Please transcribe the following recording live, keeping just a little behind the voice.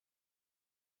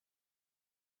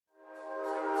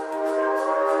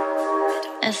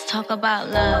Let's talk about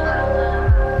love.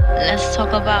 Let's talk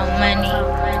about money.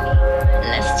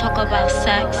 Let's talk about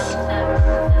sex.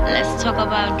 Let's talk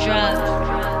about drugs.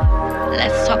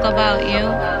 Let's talk about you.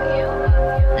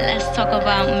 Let's talk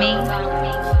about me.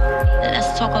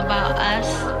 Let's talk about us.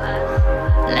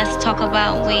 Let's talk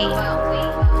about we.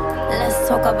 Let's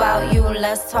talk about you,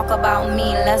 let's talk about me,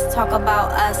 let's talk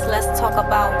about us, let's talk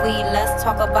about we, let's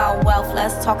talk about wealth,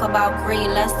 let's talk about greed,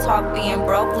 let's talk being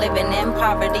broke, living in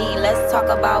poverty, let's talk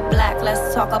about black,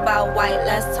 let's talk about white,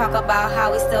 let's talk about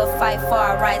how we still fight for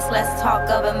our rights, let's talk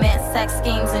government, sex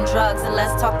schemes and drugs, and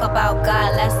let's talk about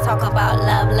God, let's talk about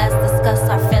love, let's discuss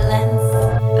our feelings.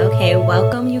 Okay,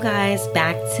 welcome you guys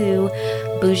back to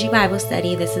Bougie Bible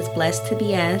Study. This is Blessed to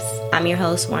BS. I'm your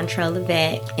host, Wantrell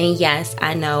Levette. And yes,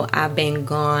 I know I've been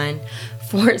gone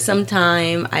for some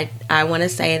time. I want to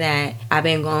say that I've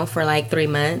been gone for like 3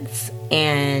 months.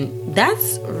 And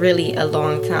that's really a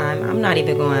long time. I'm not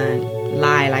even going to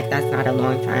lie, like that's not a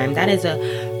long time. That is a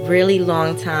really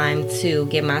long time to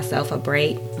give myself a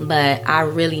break. But I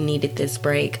really needed this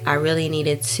break. I really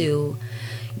needed to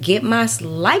get my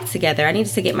life together. I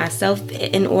needed to get myself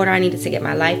in order. I needed to get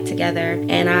my life together.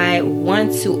 And I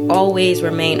want to always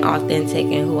remain authentic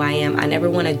in who I am. I never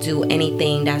want to do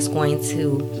anything that's going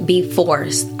to be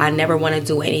forced. I never want to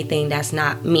do anything that's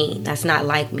not me, that's not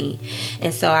like me.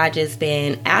 And so I just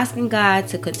been asking God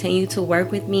to continue to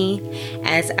work with me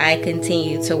as I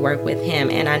continue to work with Him.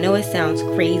 And I know it sounds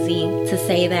crazy to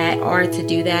say that or to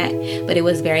do that, but it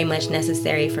was very much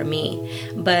necessary for me.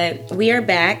 But we are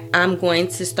back. I'm going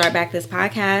to start back this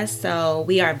podcast. So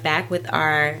we are back with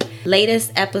our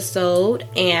latest episode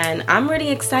and I'm really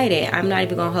excited. I'm not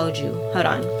even gonna hold you. Hold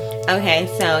on.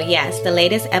 Okay, so yes, the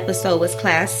latest episode was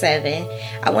Class 7.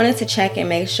 I wanted to check and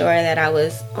make sure that I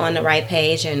was on the right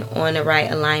page and on the right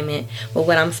alignment with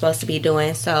what I'm supposed to be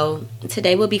doing. So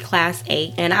today will be Class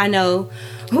 8. And I know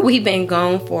we've been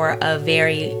gone for a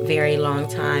very, very long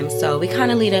time. So we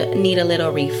kind of need a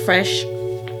little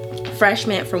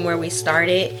refreshment from where we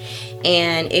started.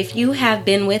 And if you have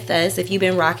been with us, if you've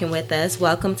been rocking with us,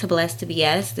 welcome to Blessed to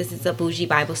BS. This is a Bougie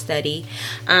Bible Study.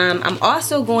 I'm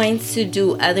also going to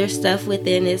do other stuff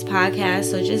within this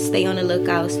podcast, so just stay on the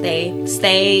lookout,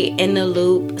 stay in the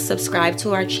loop, subscribe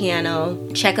to our channel,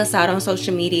 check us out on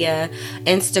social media,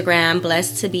 Instagram,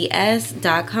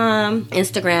 blessedtobs.com,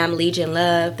 Instagram, Legion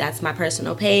Love, that's my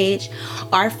personal page,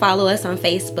 or follow us on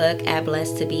Facebook at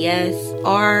Blessed to BS,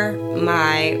 or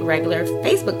my regular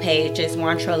Facebook page is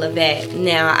Wantrell Levette.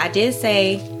 Now, I did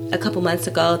say a couple months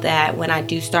ago that when I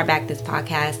do start back this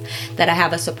podcast that I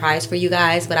have a surprise for you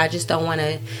guys, but I just don't want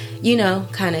to,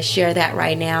 kind of share that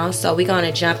right now. So we're going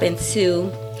to jump into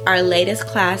our latest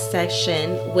class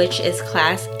section, which is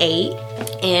Class 8.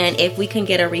 And if we can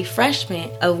get a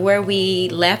refreshment of where we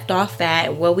left off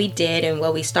at, what we did and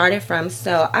what we started from.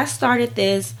 So I started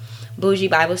this Bougie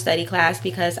Bible Study class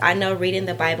because I know reading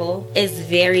the Bible is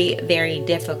very, very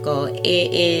difficult.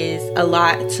 It is a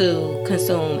lot to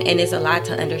consume and it's a lot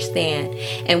to understand.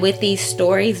 And with these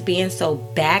stories being so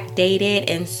backdated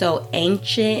and so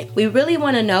ancient, we really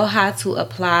want to know how to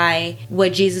apply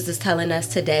what Jesus is telling us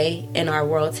today in our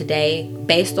world today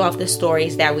based off the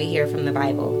stories that we hear from the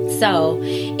Bible. So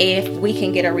if we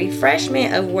can get a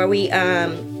refreshment of where we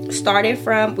started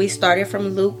from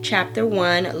Luke chapter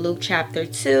 1, Luke chapter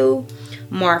 2,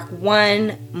 Mark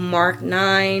 1, Mark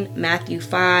 9, Matthew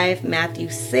 5, Matthew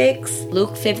 6.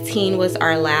 Luke 15 was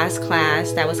our last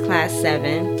class. That was Class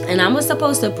 7. And I was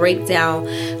supposed to break down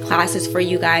classes for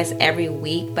you guys every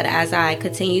week. But as I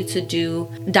continue to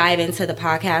dive into the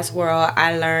podcast world,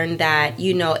 I learned that,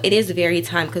 it is very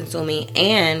time consuming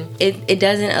and it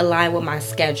doesn't align with my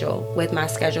schedule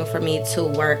for me to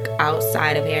work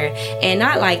outside of here. And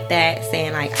not like that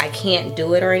saying like I can't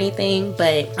do it or anything,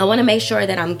 but I want to make sure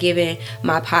that I'm giving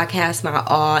my podcast my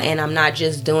all and I'm not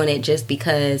just doing it just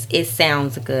because it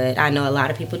sounds good. I know a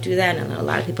lot of people do that and I know a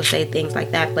lot of people say things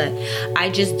like that, but I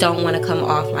just don't want to come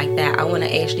off like that. I want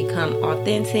to actually come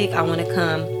authentic. I want to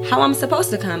come how I'm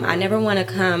supposed to come. I never want to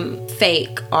come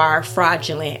fake or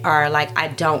fraudulent or like I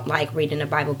don't like reading the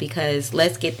Bible, because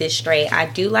let's get this straight. I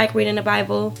do like reading the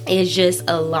Bible. It's just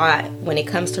a lot when it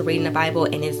comes to reading the Bible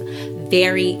and it's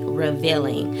very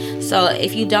revealing. So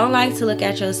if you don't like to look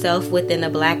at yourself within the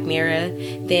black mirror,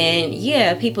 then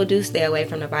yeah, people do stay away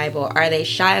from the Bible, or they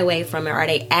shy away from it, or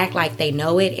they act like they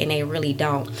know it and they really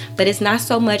don't. But it's not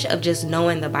so much of just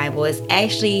knowing the Bible, it's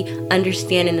actually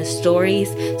understanding the stories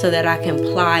so that I can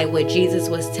apply what Jesus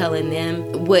was telling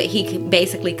them, what he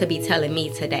basically could be telling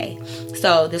me today.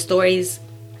 So the stories,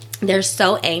 they're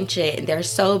so ancient, they're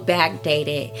so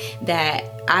backdated that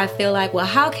I feel like, well,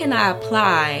 how can I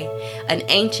apply an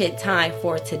ancient time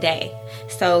for today?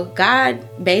 So God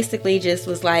basically just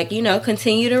was like,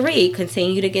 continue to read,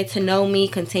 continue to get to know me,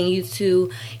 continue to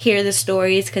hear the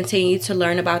stories, continue to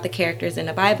learn about the characters in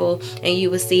the Bible, and you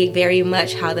will see very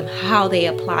much how they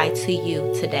apply to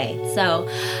you today. So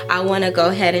I want to go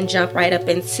ahead and jump right up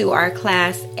into our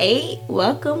class 8.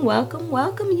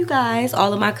 Welcome, you guys,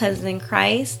 all of my cousins in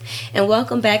Christ, and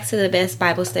welcome back to the best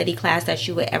Bible study class that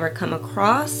you would ever come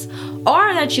across,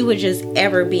 or that you would just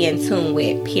ever be in tune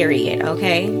with, period.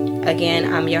 Okay,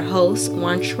 again, I'm your host,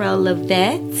 Wantrell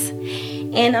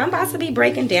Levette, and I'm about to be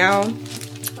breaking down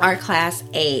our class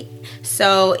 8.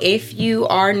 So if you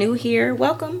are new here,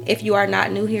 welcome. If you are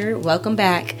not new here, welcome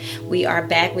back. We are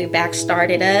back. We're back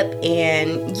started up,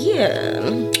 and yeah,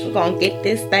 we're gonna get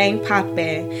this thing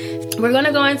popping. We're going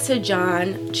to go into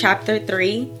John chapter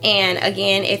 3. And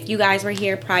again, if you guys were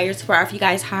here if you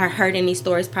guys heard any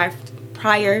stories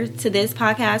prior to this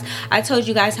podcast, I told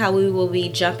you guys how we will be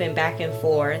jumping back and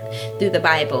forth through the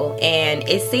Bible. And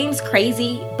it seems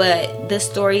crazy, but the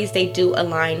stories, they do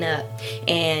align up.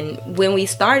 And when we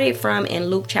started from in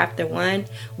Luke chapter 1,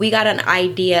 we got an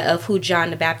idea of who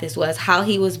John the Baptist was, how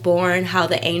he was born, how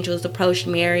the angels approached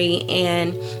Mary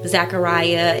and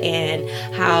Zechariah, and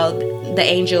how the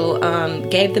angel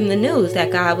gave them the news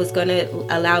that God was going to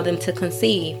allow them to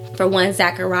conceive. For one,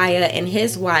 Zechariah and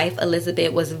his wife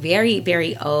Elizabeth was very,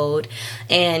 very old,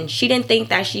 and she didn't think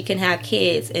that she can have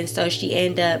kids, and so she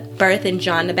ended up birthing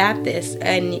John the Baptist.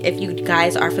 And if you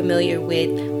guys are familiar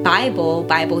with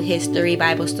Bible history,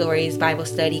 Bible stories, Bible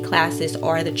study classes,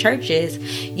 or the churches,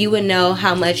 you would know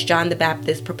how much John the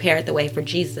Baptist prepared the way for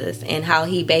Jesus, and how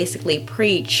he basically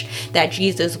preached that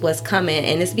Jesus was coming.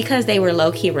 And it's because they were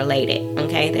low-key related.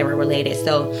 Okay, they were related.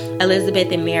 So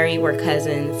Elizabeth and Mary were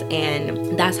cousins,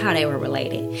 and that's how they were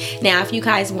related. Now, if you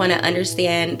guys want to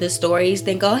understand the stories,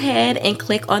 then go ahead and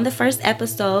click on the first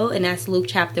episode, and that's Luke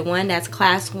chapter 1. That's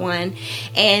class 1.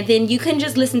 And then you can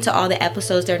just listen to all the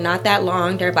episodes. They're not that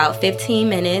long. They're about 15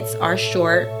 minutes or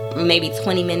short, maybe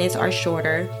 20 minutes or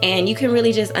shorter, and you can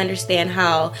really just understand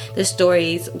how the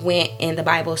stories went in the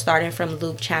Bible, starting from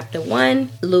Luke chapter 1,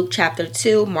 Luke chapter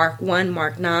 2, Mark 1,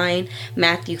 Mark 9,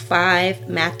 Matthew 5,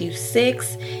 Matthew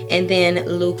 6, and then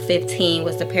Luke 15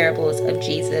 was the parables of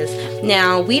Jesus.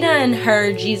 Now, we done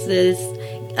heard Jesus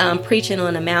preaching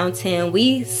on a mountain.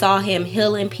 We saw him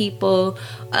healing people,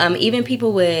 even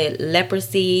people with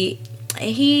leprosy.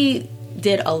 He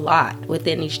did a lot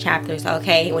within these chapters.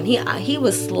 Okay, when he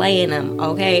was slaying them,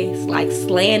 okay, it's like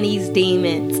slaying these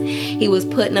demons, he was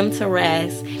putting them to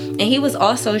rest, and he was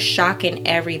also shocking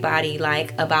everybody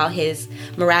like about his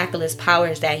miraculous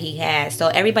powers that he had. So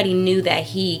everybody knew that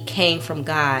he came from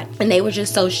God, and they were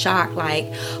just so shocked,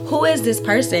 like, who is this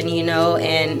person,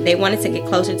 and they wanted to get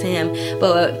closer to him.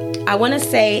 But I want to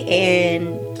say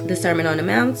in the Sermon on the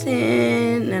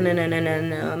Mountain,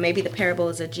 no, maybe the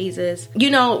parables of Jesus,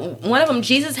 one of them,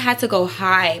 Jesus had to go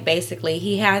high. Basically,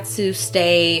 he had to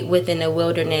stay within the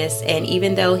wilderness, and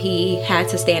even though he had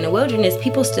to stay in the wilderness,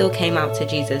 people still came out to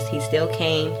Jesus. They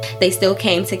still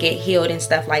came to get healed and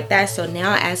stuff like that. So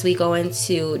now, as we go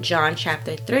into John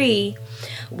chapter 3,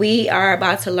 we are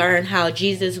about to learn how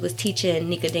Jesus was teaching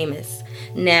Nicodemus.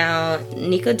 Now,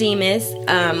 Nicodemus,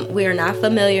 we're not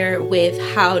familiar with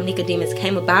how Nicodemus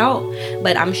came about,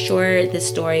 but I'm sure the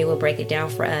story will break it down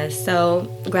for us. So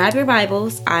grab your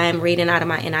Bibles. I'm reading out of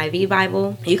my NIV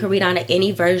Bible. You can read out of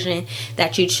any version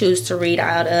that you choose to read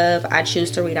out of. I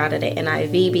choose to read out of the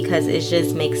NIV because it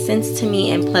just makes sense to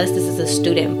me, and plus this is a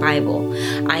student Bible.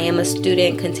 I am a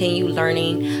student, continue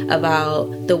learning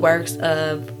about the works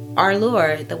of our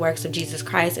Lord, the works of Jesus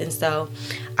Christ, and so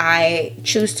I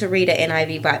choose to read an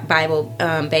NIV Bible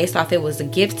based off it was a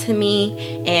gift to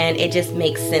me, and it just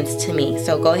makes sense to me.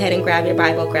 So go ahead and grab your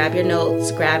Bible, grab your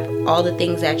notes, grab all the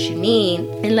things that you need,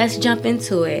 and let's jump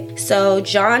into it. So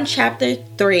John chapter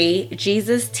 3,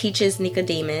 Jesus teaches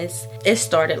Nicodemus. It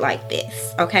started like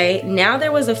this, okay? Now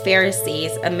there was a Pharisee,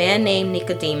 a man named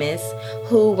Nicodemus,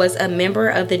 who was a member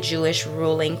of the Jewish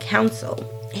ruling council.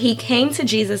 He came to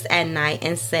Jesus at night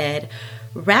and said,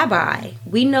 "Rabbi,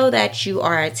 we know that you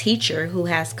are a teacher who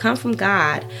has come from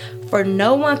God, for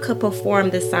no one could perform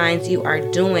the signs you are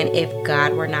doing if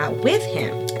God were not with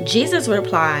him." Jesus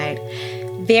replied,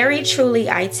 "Very truly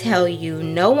I tell you,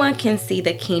 no one can see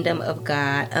the kingdom of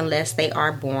God unless they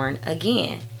are born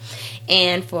again."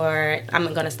 And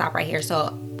I'm going to stop right here.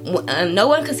 So no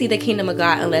one can see the kingdom of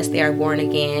God unless they are born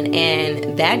again.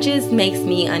 And that just makes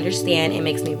me understand, it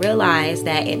makes me realize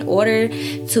that in order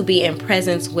to be in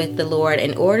presence with the Lord,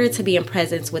 in order to be in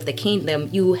presence with the kingdom,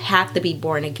 you have to be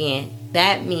born again.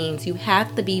 That means you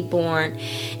have to be born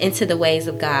into the ways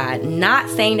of God. Not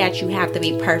saying that you have to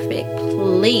be perfect.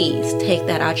 Please take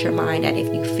that out your mind, that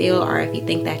if you feel or if you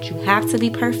think that you have to be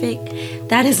perfect,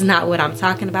 that is not what I'm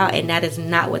talking about, and that is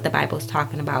not what the Bible is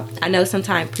talking about. I know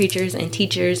sometimes preachers and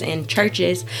teachers and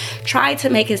churches try to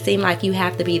make it seem like you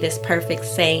have to be this perfect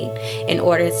saint in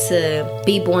order to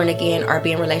be born again or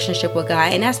be in relationship with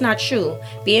God, and that's not true.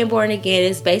 Being born again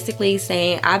is basically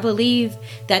saying, I believe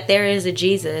that there is a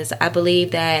Jesus. I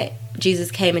believe that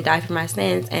Jesus came and died for my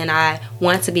sins, and I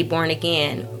want to be born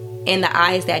again in the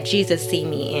eyes that Jesus see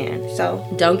me in. So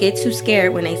don't get too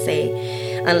scared when they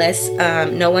say, unless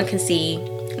no one can see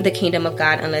the kingdom of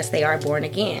God unless they are born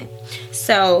again.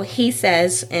 So he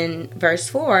says in verse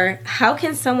 4, how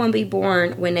can someone be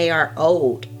born when they are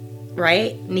old?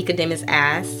 Right? Nicodemus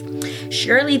asks.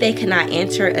 Surely they cannot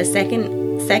enter a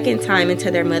second time into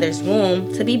their mother's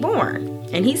womb to be born.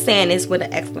 And he's saying this with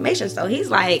an exclamation. So he's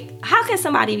like, how can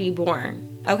somebody be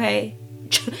born? Okay?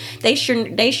 They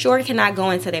sure cannot go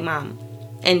into their mom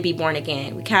and be born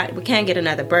again. We can't get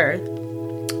another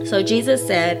birth. So Jesus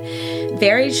said,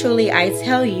 very truly I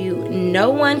tell you, no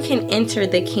one can enter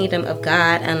the kingdom of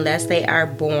God unless they are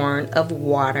born of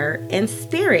water and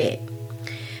spirit.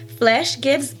 Flesh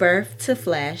gives birth to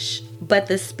flesh, but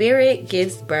the spirit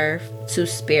gives birth to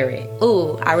spirit.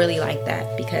 Ooh, I really like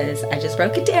that because I just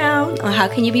broke it down on how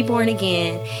can you be born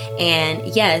again.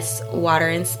 And yes, water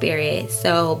and spirit.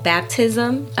 So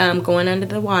baptism, going under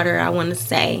the water, I want to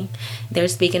say, they're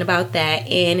speaking about that.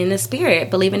 And in the spirit,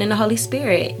 believing in the Holy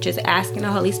Spirit, just asking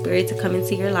the Holy Spirit to come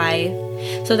into your life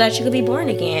so that you could be born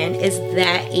again. It's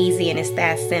that easy and it's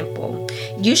that simple.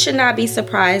 You should not be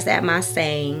surprised at my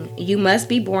saying, you must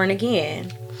be born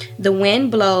again. The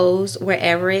wind blows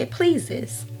wherever it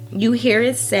pleases. You hear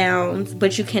its sounds,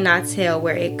 but you cannot tell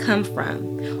where it comes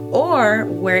from or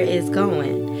where it is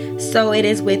going. So it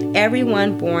is with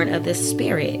everyone born of the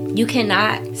Spirit. You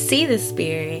cannot see the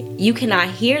Spirit, you cannot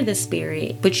hear the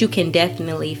Spirit, but you can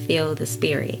definitely feel the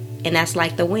Spirit. And that's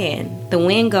like the wind. The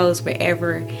wind goes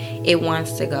wherever it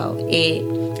wants to go.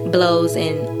 It blows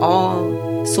in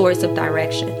all sorts of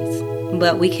directions,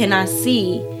 but we cannot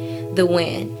see the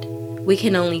wind. We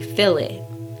can only feel it,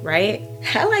 right?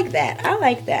 I like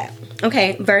that.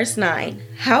 Okay, verse 9.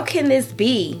 How can this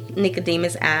be?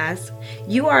 Nicodemus asked.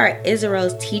 You are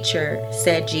Israel's teacher,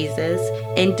 said Jesus,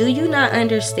 and do you not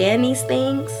understand these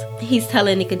things? He's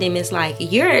telling Nicodemus, like,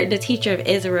 you're the teacher of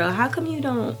Israel. How come you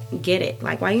don't get it?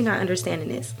 Like, why are you not understanding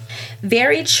this?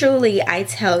 Very truly, I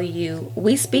tell you,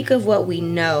 we speak of what we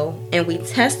know, and we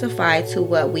testify to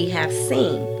what we have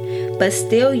seen. But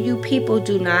still you people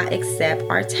do not accept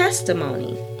our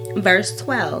testimony. Verse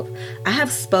 12, I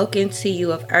have spoken to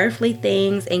you of earthly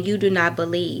things and you do not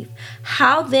believe.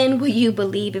 How then will you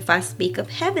believe if I speak of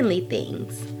heavenly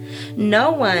things?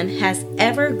 No one has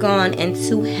ever gone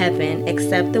into heaven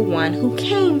except the one who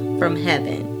came from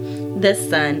heaven, the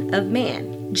Son of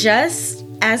Man. Just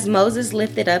as Moses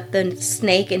lifted up the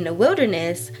snake in the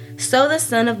wilderness, so the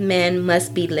Son of Man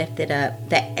must be lifted up,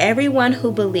 that everyone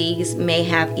who believes may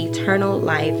have eternal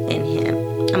life in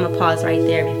him. I'm going to pause right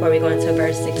there before we go into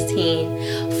verse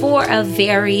 16. For a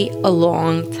very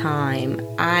long time,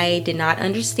 I did not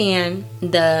understand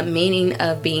the meaning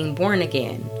of being born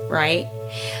again, right?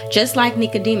 Just like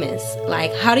Nicodemus,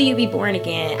 like, how do you be born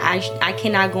again? I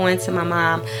cannot go into my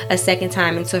mom a second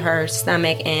time into her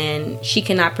stomach, and she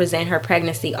cannot present her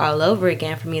pregnancy all over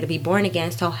again for me to be born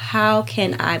again. So how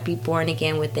can I be born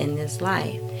again within this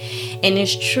life? And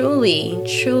it's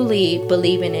truly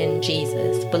believing in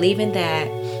Jesus, believing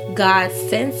that God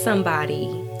sent somebody,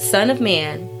 Son of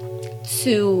Man,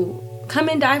 to come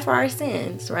and die for our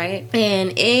sins, right?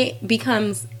 And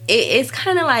it's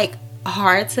kind of like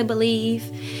hard to believe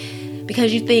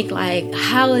because you think like,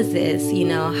 how is this?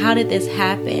 How did this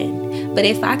happen? But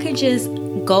if I could just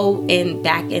go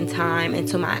back in time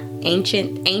into my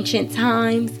ancient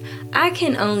times, I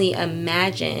can only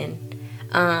imagine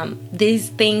these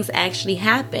things actually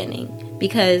happening,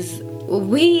 because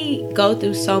we go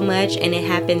through so much and it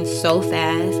happens so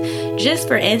fast. Just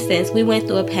for instance, we went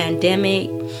through a pandemic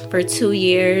for 2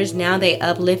 years. Now they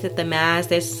uplifted the mask.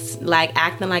 There's like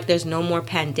acting like there's no more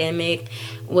pandemic.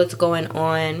 What's going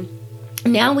on?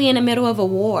 Now we in the middle of a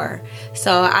war.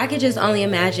 So I could just only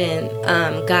imagine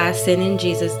God sending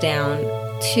Jesus down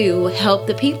to help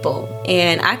the people.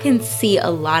 And I can see a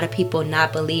lot of people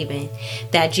not believing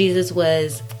that Jesus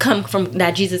came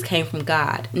from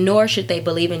God, nor should they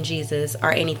believe in Jesus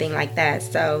or anything like that.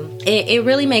 So it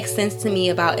really makes sense to me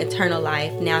about eternal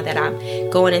life now that I'm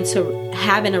going into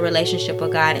having a relationship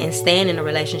with God and staying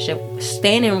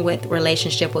with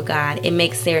relationship with God. It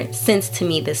makes sense to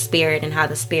me, the spirit and how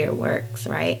the spirit works,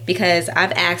 right? Because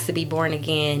I've asked to be born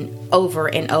again over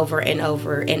and over and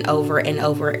over and over and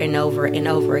over and over and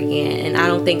over again, and I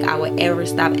don't think I would ever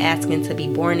stop asking to be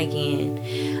born again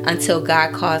until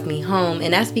God calls me home.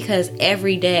 And that's because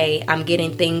every day I'm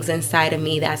getting things inside of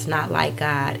me that's not like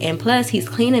God, and plus He's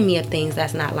cleaning me of things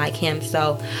that's not like Him.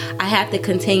 So I have to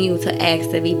continue to ask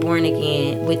to be born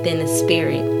again within the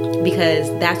spirit, because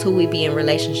that's who we be in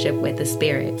relationship with, the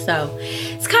spirit. So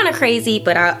it's kind of crazy,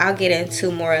 but I'll get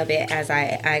into more of it as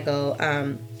I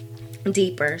go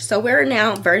deeper. So we're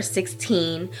now verse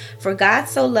 16. For God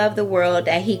so loved the world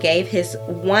that He gave His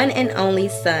one and only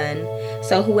Son,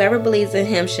 so whoever believes in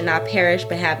Him should not perish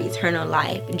but have eternal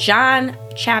life. John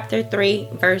chapter 3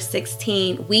 verse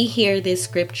 16. We hear this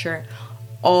scripture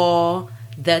all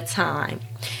the time.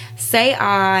 Say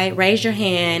I, raise your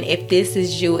hand if this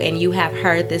is you and you have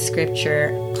heard this scripture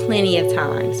plenty of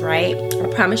times, right? I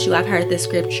promise you I've heard this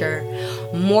scripture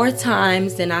more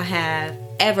times than I have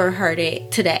ever heard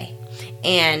it today,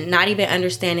 and not even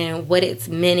understanding what it's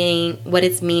meaning, what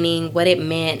it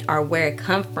meant, or where it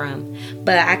come from.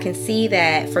 But I can see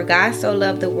that for God so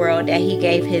loved the world that He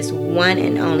gave His one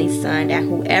and only Son, that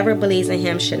whoever believes in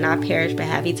Him should not perish but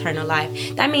have eternal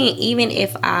life. That means even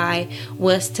if I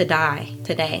was to die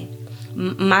today,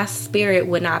 my spirit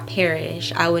would not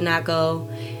perish. I would not go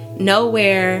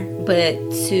nowhere but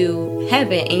to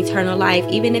heaven, eternal life,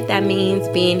 even if that means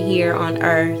being here on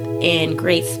earth in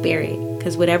great spirit.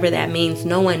 Because whatever that means,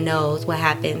 no one knows what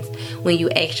happens when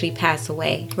you actually pass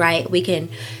away, right? We can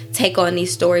take on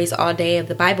these stories all day of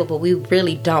the Bible, but we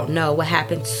really don't know what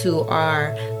happens to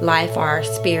our life or our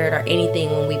spirit or anything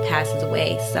when we pass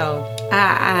away. So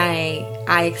I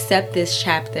accept this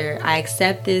chapter. I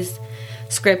accept this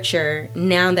scripture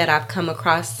now that I've come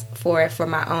across for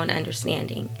my own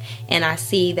understanding. And I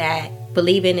see that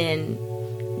believing in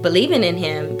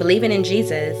Him, believing in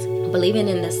Jesus, believing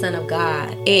in the Son of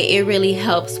God, it really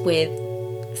helps with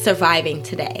surviving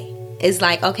today. It's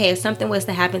like, okay, if something was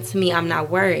to happen to me, I'm not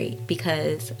worried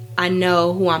because I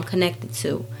know who I'm connected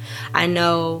to. I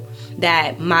know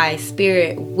that my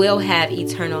spirit will have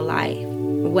eternal life,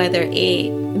 whether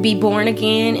it be born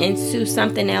again into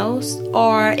something else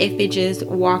or if it just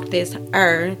walk this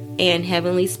earth in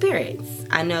heavenly spirits.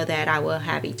 I know that I will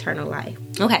have eternal life.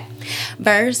 Okay,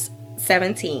 verse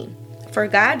 17. For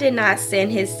God did not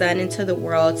send His Son into the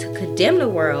world to condemn the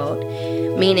world,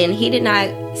 meaning He did not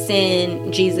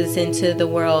send Jesus into the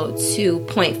world to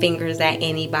point fingers at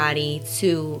anybody,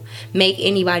 to make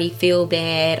anybody feel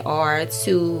bad, or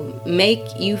to make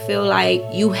you feel like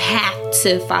you have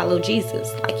to follow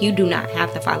Jesus. Like, you do not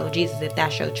have to follow Jesus if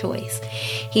that's your choice.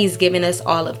 He's given us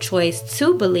all of choice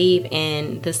to believe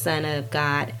in the Son of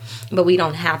God, but we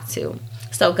don't have to.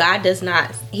 So God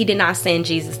He did not send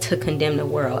Jesus to condemn the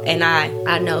world. And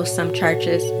I know some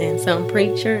churches and some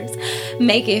preachers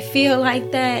make it feel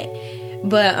like that.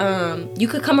 But you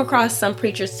could come across some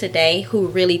preachers today who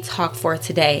really talk for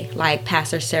today, like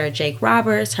Pastor Sarah Jake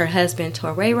Roberts, her husband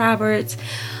Touré Roberts,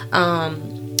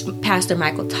 Pastor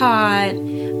Michael Todd,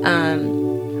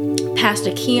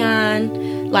 Pastor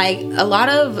Keon, like a lot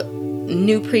of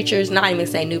new preachers, not even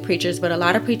say new preachers, but a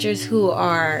lot of preachers who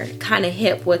are kind of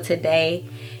hip with today.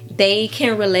 They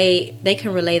can relay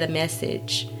the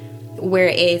message where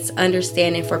it's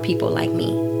understanding for people like me,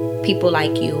 people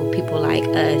like you, people like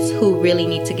us, who really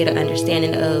need to get an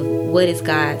understanding of what is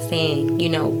God saying. You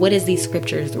know, what is these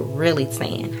scriptures really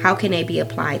saying? How can they be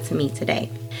applied to me today?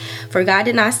 For God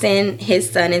did not send His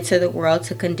Son into the world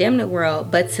to condemn the world,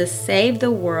 but to save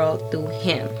the world through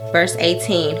Him. Verse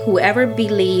 18, whoever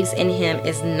believes in Him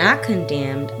is not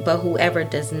condemned, but whoever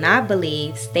does not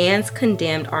believe stands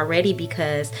condemned already,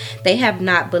 because they have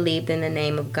not believed in the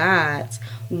name of God's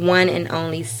one and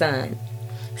only Son.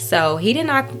 So He did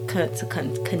not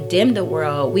condemn the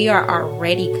world. We are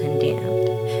already condemned.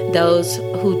 Those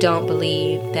who don't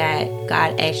believe that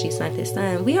God actually sent His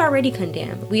Son, we are already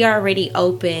condemned. We are already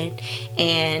open,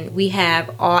 and we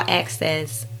have all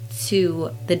access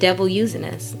to the devil using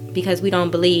us because we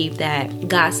don't believe that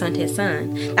God sent His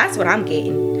Son. That's what I'm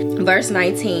getting. Verse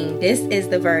 19, this is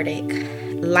the verdict.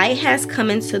 Light has come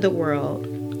into the world,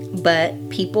 but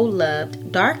people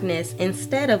loved darkness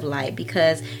instead of light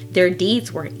because their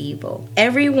deeds were evil.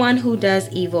 Everyone who does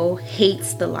evil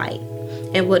hates the light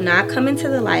and will not come into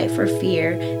the light for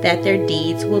fear that their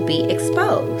deeds will be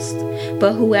exposed.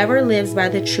 But whoever lives by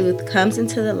the truth comes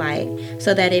into the light,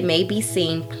 so that it may be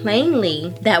seen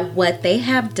plainly that what they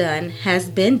have done has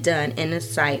been done in the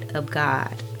sight of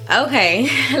God. Okay,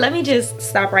 let me just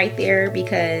stop right there,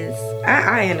 because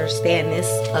I understand this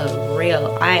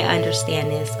I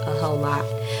understand this a whole lot.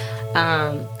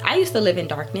 I used to live in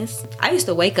darkness. I used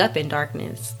to wake up in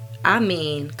darkness. I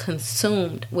mean,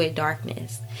 consumed with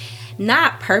darkness.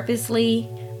 Not purposely,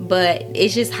 but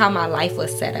it's just how my life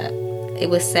was set up. It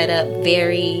was set up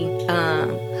very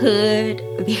hood,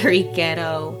 very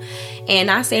ghetto. And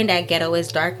not saying that ghetto is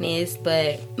darkness,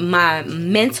 but my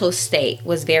mental state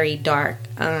was very dark.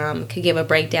 Could give a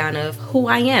breakdown of who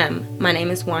I am. My name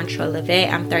is Juantra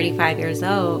Levette. I'm 35 years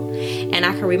old. And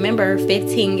I can remember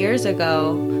 15 years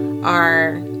ago,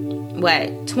 or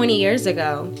 20 years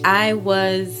ago, I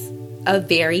was a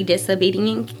very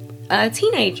disobedient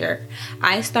teenager.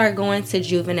 I started going to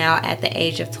juvenile at the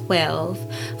age of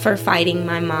 12 for fighting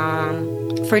my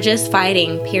mom, for just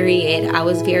fighting, period. I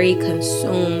was very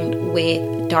consumed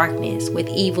with darkness, with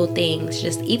evil things,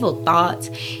 just evil thoughts,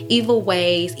 evil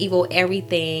ways, evil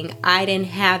everything. I didn't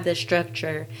have the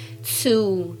structure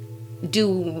to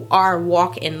do or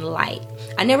walk in light.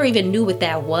 I never even knew what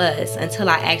that was until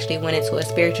I actually went into a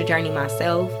spiritual journey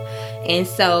myself. And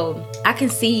so I can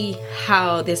see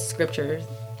how this scripture,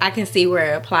 I can see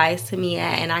where it applies to me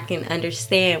at, and I can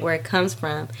understand where it comes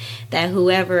from, that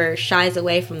whoever shies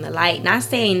away from the light, not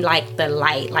saying like the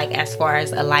light, like as far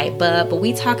as a light bulb, but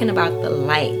we talking about the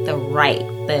light, the right,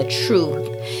 the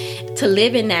truth. To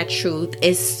live in that truth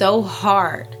is so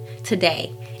hard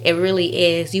today. It really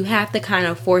is. You have to kind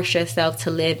of force yourself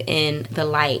to live in the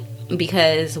light,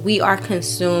 because we are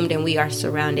consumed and we are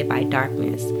surrounded by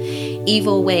darkness.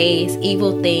 Evil ways,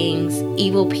 evil things,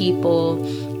 evil people,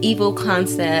 evil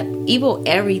concept, evil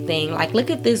everything. Like,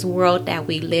 look at this world that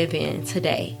we live in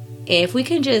today. If we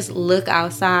can just look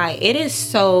outside, it is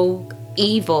so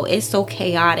evil, it's so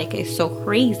chaotic, it's so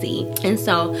crazy. And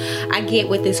so I get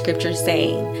what this scripture is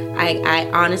saying.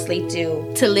 I honestly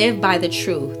do. To live by the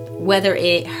truth, whether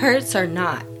it hurts or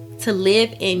not, to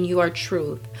live in your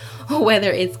truth,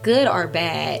 whether it's good or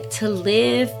bad, to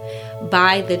live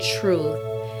by the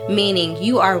truth, meaning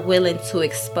you are willing to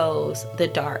expose the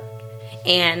dark.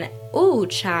 And, ooh,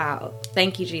 child,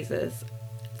 thank you, Jesus.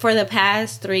 For the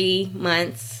past 4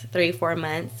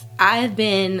 months, I've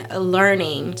been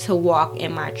learning to walk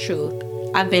in my truth.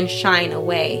 I've been shying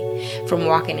away from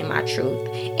walking in my truth.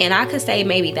 And I could say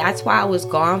maybe that's why I was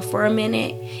gone for a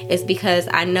minute. It's because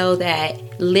I know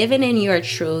that living in your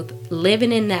truth,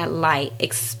 living in that light,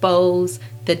 expose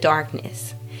the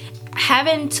darkness.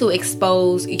 Having to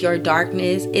expose your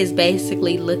darkness is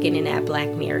basically looking in that black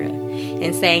mirror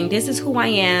and saying, this is who I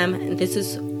am, this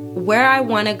is where I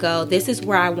want to go, this is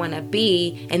where I want to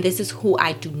be, and this is who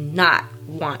I do not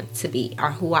want to be,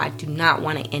 or who I do not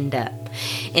want to end up.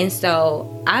 And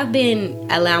so I've been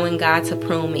allowing God to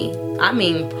prune me. I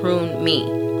mean, prune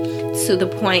me to the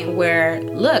point where,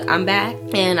 look, I'm back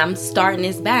and I'm starting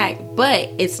this back, but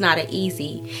it's not an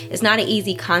easy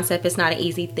concept. It's not an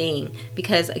easy thing,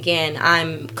 because again,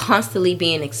 I'm constantly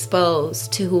being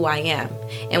exposed to who I am.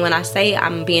 And when I say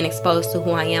I'm being exposed to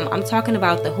who I am, I'm talking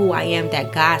about the who I am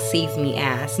that God sees me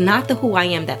as, not the who I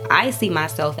am that I see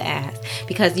myself as,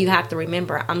 because you have to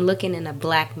remember, I'm looking in a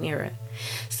black mirror.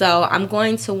 So I'm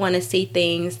going to want to see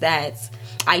things that's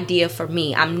idea for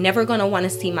me. I'm never going to want to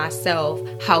see myself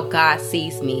how God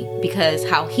sees me, because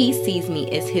how he sees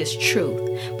me is his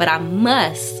truth. But I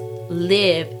must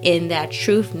live in that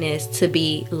truthness to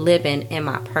be living in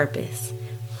my purpose.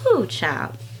 Whew,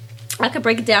 child. I could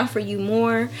break it down for you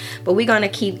more, but we're going to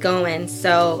keep going.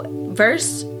 So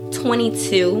verse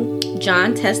 22,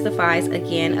 John testifies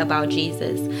again about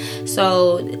Jesus.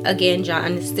 So again,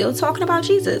 John is still talking about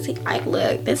Jesus. He's like,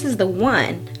 look, this is the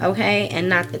one, okay, and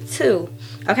not the two.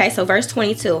 Okay, so verse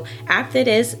 22. After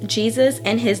this, Jesus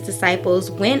and his disciples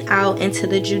went out into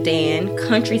the Judean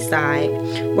countryside,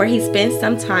 where he spent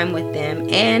some time with them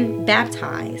and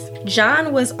baptized.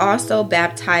 John was also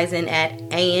baptizing at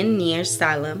Ain near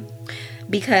Salem,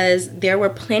 because there were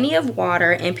plenty of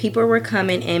water and people were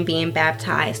coming and being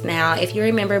baptized. Now, if you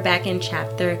remember back in Luke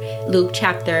chapter 2, Luke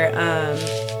chapter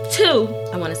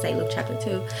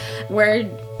 2, where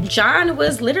John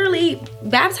was literally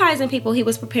baptizing people. He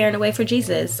was preparing the way for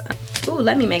Jesus. Ooh,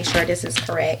 let me make sure this is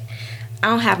correct. I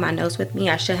don't have my notes with me.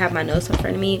 I should have my notes in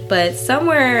front of me. But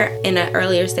somewhere in the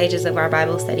earlier stages of our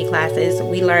Bible study classes,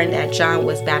 we learned that John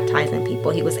was baptizing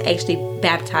people. He was actually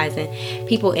baptizing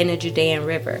people in the Judean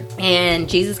River. And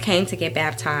Jesus came to get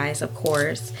baptized, of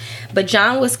course. But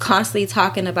John was constantly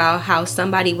talking about how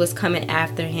somebody was coming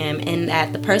after him, and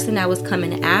that the person that was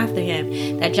coming after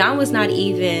him, that John was not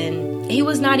even... He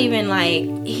was not even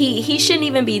like, he shouldn't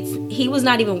even be, he was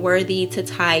not even worthy to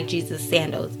tie Jesus'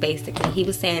 sandals, basically. He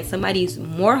was saying somebody's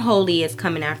more holy is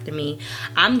coming after me.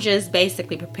 I'm just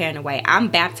basically preparing the way. I'm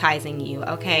baptizing you,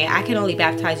 okay? I can only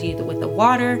baptize you with the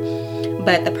water,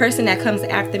 but the person that comes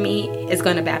after me is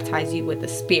going to baptize you with the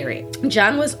Spirit.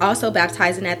 John was also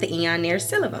baptizing at the Aenon near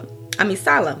Siloam,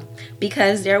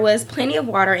 because there was plenty of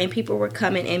water and people were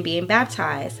coming and being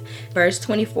baptized. Verse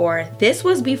 24, this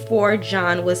was before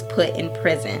John was put in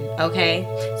prison, okay?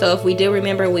 So if we do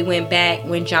remember, we went back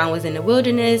when John was in the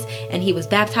wilderness and he was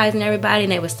baptizing everybody,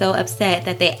 and they were so upset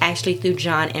that they actually threw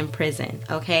John in prison,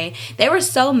 okay? They were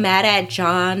so mad at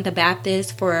John the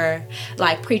Baptist for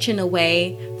like preaching the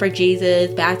way for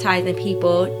Jesus, baptizing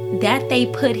people, that they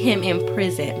put him in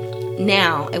prison.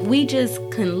 Now, if we just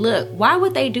can look, why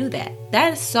would they do that?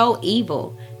 That is so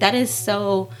evil. That is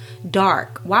so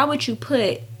dark. Why would you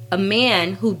put a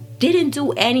man who didn't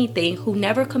do anything, who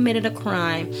never committed a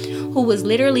crime, who was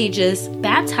literally just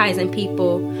baptizing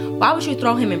people, why would you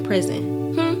throw him in prison?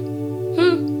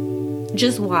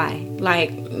 Just why?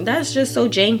 Like, that's just so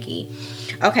janky.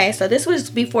 Okay, so this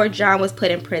was before John was put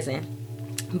in prison.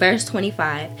 Verse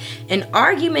 25, an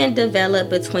argument developed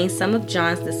between some of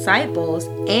John's disciples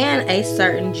and a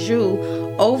certain Jew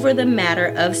over the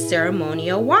matter of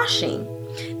ceremonial washing.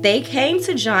 They came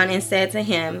to John and said to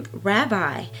him,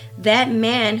 Rabbi, that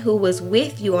man who was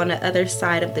with you on the other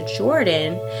side of the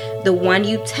Jordan, the one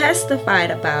you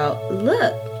testified about,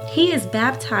 look, he is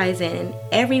baptizing and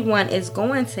everyone is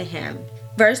going to him.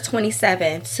 Verse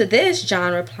 27, to this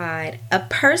John replied, a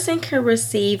person can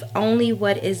receive only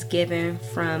what is given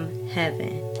from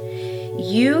heaven.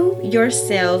 You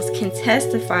yourselves can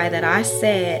testify that I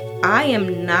said, I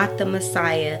am not the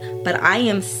Messiah, but I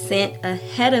am sent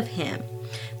ahead of him.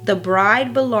 The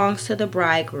bride belongs to the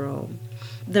bridegroom.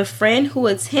 The friend who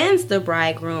attends the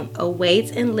bridegroom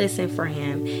awaits and listens for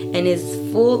him and is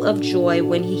full of joy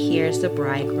when he hears the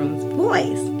bridegroom's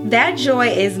voice. That joy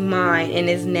is mine and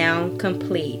is now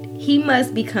complete. He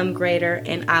must become greater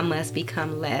and I must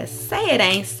become less. Say it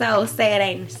ain't so. Say it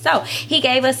ain't so. He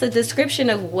gave us a description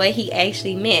of what he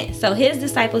actually meant. So his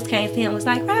disciples came to him and was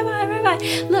like,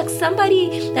 Rabbi, look,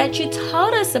 somebody that you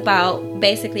told us about,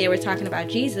 basically they were talking about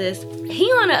Jesus, he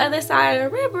on the other side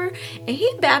of the river and he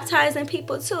baptizing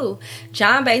people too.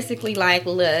 John basically like,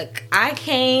 look, I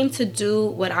came to do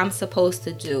what I'm supposed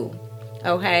to do.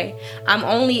 Okay? I'm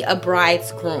only a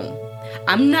bride's groom.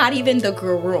 I'm not even the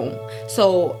groom.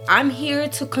 So I'm here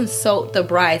to consult the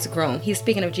bride's groom. He's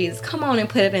speaking of Jesus. Come on and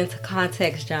put it into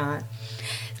context, John.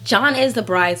 John is the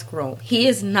bride's groom. He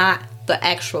is not the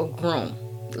actual groom.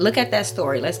 Look at that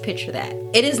story. Let's picture that.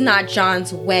 It is not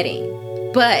John's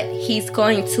wedding, but he's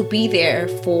going to be there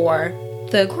for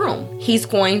the groom. He's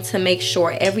going to make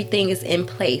sure everything is in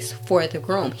place for the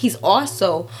groom. He's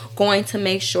also going to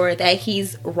make sure that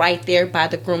he's right there by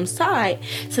the groom's side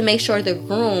to make sure the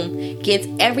groom gets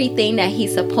everything that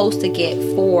he's supposed to get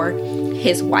for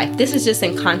his wife. This is just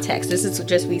in context. This is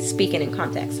just we speaking in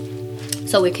context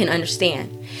so we can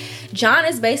understand. John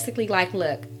is basically like,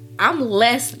 look, I'm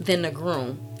less than the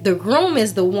groom. The groom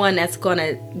is the one that's going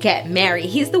to get married.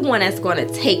 He's the one that's going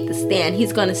to take the stand.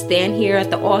 He's going to stand here at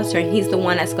the altar and he's the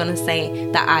one that's going to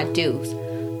say the I do's.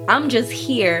 I'm just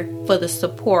here for the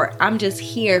support. I'm just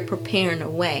here preparing the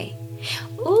way.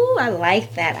 Ooh, I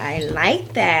like that. I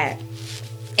like that.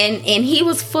 And he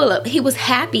was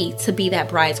happy to be that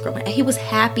bridegroom. He was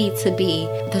happy to be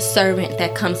the servant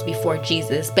that comes before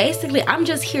Jesus. Basically, I'm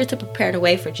just here to prepare the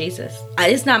way for Jesus.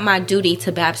 It's not my duty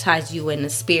to baptize you in the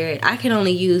Spirit. I can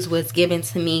only use what's given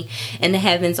to me, and the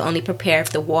heavens only prepare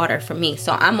the water for me.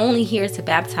 So I'm only here to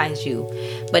baptize you.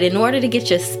 But in order to get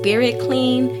your spirit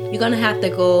clean, you're going to have to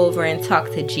go over and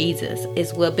talk to Jesus,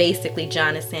 is what basically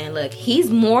John is saying. Look, he's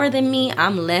more than me.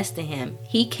 I'm less than him.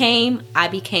 He came, I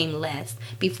became less.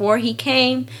 Before he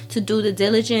came to do the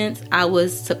diligence, I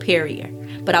was superior.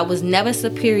 But I was never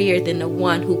superior than the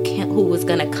one who was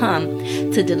going to come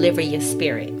to deliver your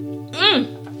spirit.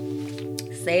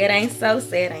 Say it ain't so.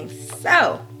 Say it ain't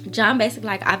so. John basically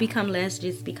like, I become less,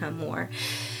 Jesus become more.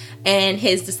 And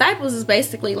his disciples is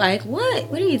basically like,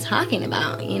 what are you talking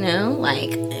about? You know,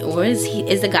 like, or is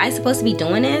the guy supposed to be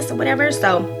doing this or whatever?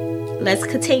 So let's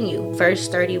continue. Verse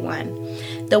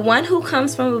 31. The one who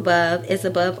comes from above is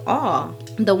above all.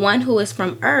 The one who is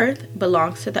from earth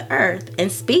belongs to the earth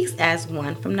and speaks as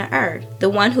one from the earth. The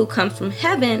one who comes from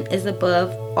heaven is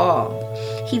above all.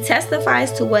 He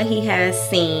testifies to what he has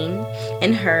seen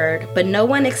and heard, but no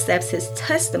one accepts his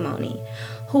testimony.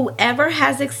 Whoever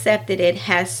has accepted it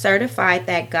has certified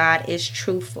that God is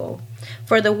truthful.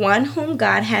 For the one whom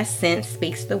God has sent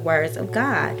speaks the words of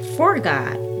God. For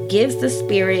God gives the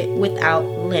Spirit without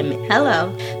limit.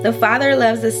 Hello. The Father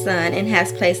loves the Son and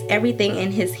has placed everything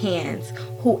in his hands.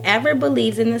 Whoever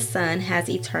believes in the Son has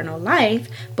eternal life,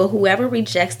 but whoever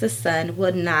rejects the Son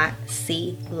will not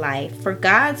see life. For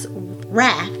God's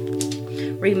wrath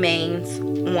remains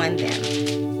on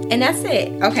them. And that's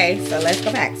it. Okay, so let's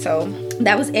go back. So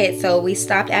that was it. So we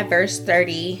stopped at verse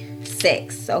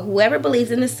 36. So whoever believes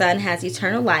in the Son has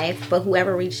eternal life, but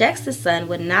whoever rejects the Son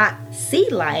will not see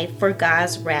life, for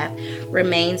God's wrath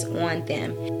remains on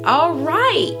them. All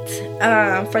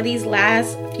right. For these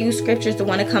last few scriptures, the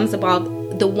one that comes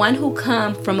about, the one who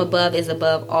comes from above is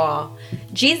above all.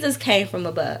 Jesus came from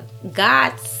above.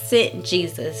 God sent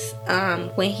Jesus.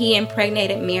 When he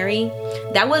impregnated Mary,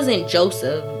 that wasn't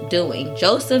Joseph doing.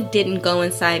 Joseph didn't go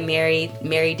inside Mary.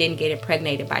 Mary didn't get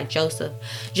impregnated by Joseph.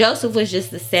 Joseph was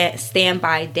just the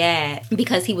standby dad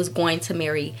because he was going to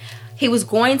marry. He was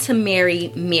going to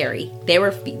marry Mary. They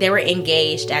were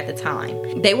engaged at the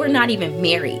time. They were not even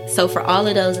married. So for all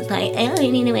of those, it's like,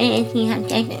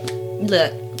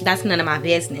 look, that's none of my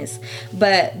business.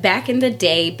 But back in the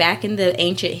day, back in the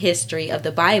ancient history of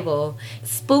the Bible,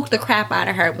 spooked the crap out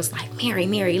of her. It was like,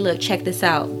 Mary, look, check this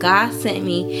out. God sent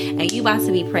me and you about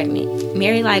to be pregnant.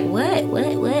 Mary like,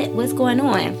 what's going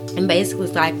on? And basically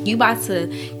was like, you about to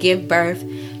give birth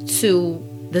to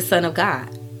the Son of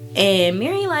God. And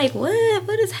Mary like,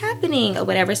 what is happening or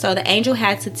whatever. So the angel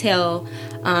had to tell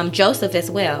Joseph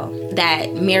as well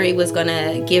that Mary was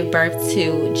gonna give birth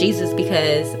to Jesus,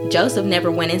 because Joseph never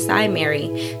went inside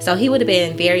Mary. So he would have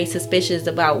been very suspicious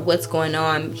about what's going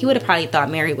on. He would have probably thought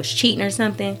Mary was cheating or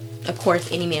something. Of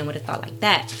course, any man would have thought like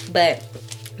that, but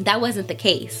that wasn't the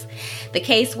case. The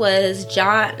case was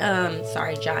God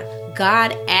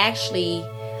actually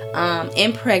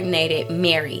impregnated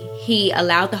Mary. He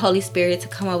allowed the Holy Spirit to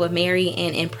come over Mary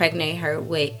and impregnate her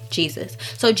with Jesus.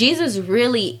 So Jesus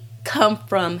really come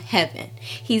from heaven.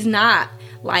 He's not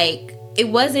like, it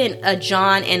wasn't a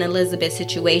John and Elizabeth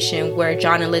situation where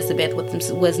John and Elizabeth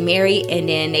was married and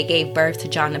then they gave birth to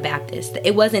John the Baptist.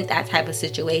 It wasn't that type of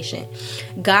situation.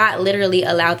 God literally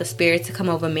allowed the Spirit to come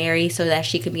over Mary so that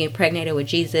she could be impregnated with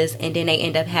Jesus, and then they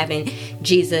end up having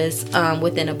Jesus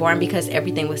within a barn because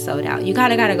everything was sold out. You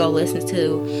gotta go listen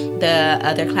to the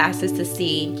other classes to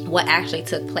see what actually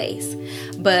took place.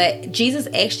 But Jesus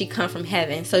actually come from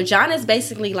heaven. So John is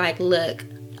basically like, look,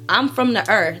 I'm from the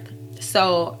earth.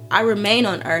 So I remain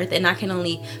on earth and I can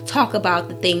only talk about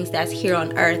the things that's here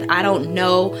on earth. I don't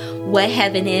know what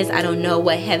heaven is. I don't know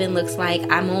what heaven looks like.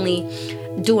 I'm only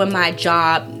doing my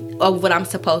job of what I'm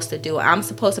supposed to do. I'm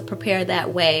supposed to prepare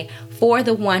that way for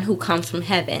the one who comes from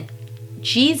heaven.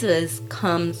 Jesus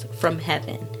comes from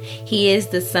heaven. He is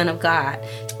the Son of God.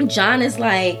 John is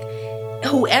like,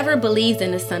 whoever believes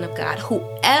in the Son of God,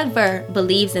 whoever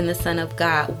believes in the Son of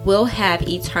God will have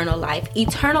eternal life.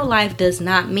 Eternal life does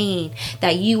not mean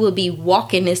that you will be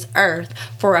walking this earth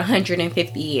for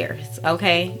 150 years,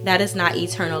 okay? That is not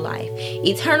eternal life.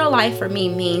 Eternal life for me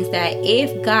means that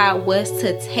if God was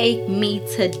to take me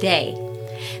today,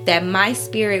 that my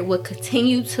spirit would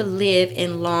continue to live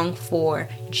and long for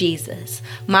Jesus.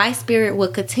 My spirit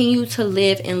will continue to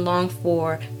live and long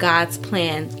for God's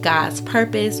plan, God's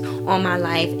purpose on my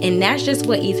life. And that's just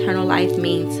what eternal life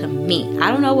means to me.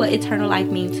 I don't know what eternal life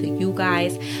means to you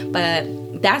guys, but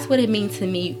that's what it means to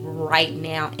me right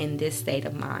now in this state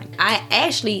of mind. I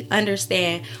actually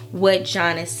understand what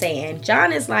John is saying.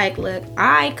 John is like, look,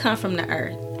 I come from the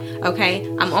earth. Okay,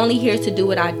 I'm only here to do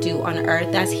what I do on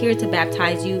earth. That's here to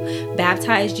baptize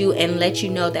you and let you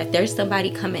know that there's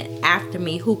somebody coming after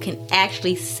me who can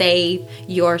actually save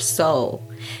your soul,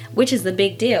 which is a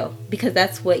big deal because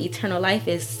that's what eternal life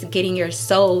is, getting your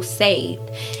soul saved.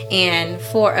 And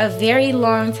for a very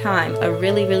long time, a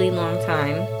really, really long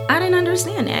time, I didn't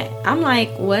understand that. I'm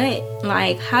like, what?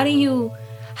 Like, how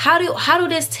do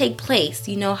this take place?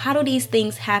 You know, how do these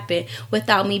things happen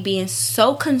without me being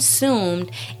so consumed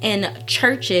in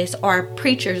churches or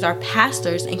preachers or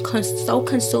pastors and so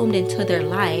consumed into their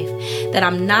life that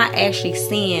I'm not actually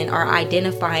seeing or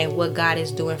identifying what God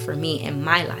is doing for me in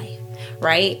my life,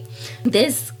 right?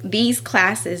 These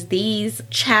classes, these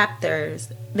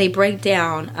chapters, they break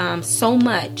down so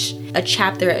much. A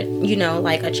chapter, you know,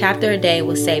 like a chapter a day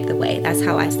will save the way. That's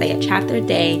how I say it. A chapter a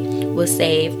day will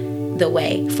save the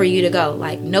way for you to go.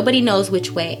 Like, nobody knows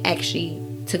which way actually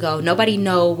to go. Nobody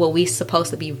know what we're supposed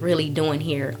to be really doing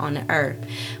here on the earth.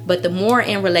 But the more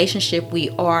in relationship we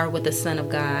are with the Son of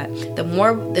God, the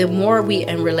more we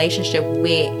in relationship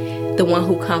with the one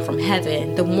who come from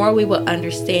heaven, the more we will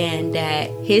understand that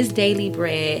his daily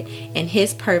bread and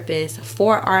his purpose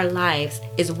for our lives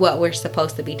is what we're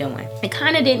supposed to be doing. It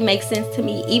kind of didn't make sense to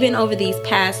me. Even over these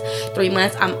past 3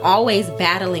 months, I'm always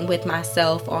battling with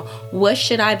myself on what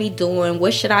should I be doing?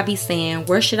 What should I be saying?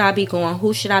 Where should I be going?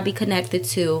 Who should I be connected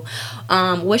to?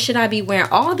 What should I be wearing?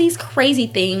 All these crazy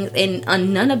things,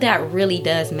 and none of that really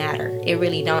does matter. It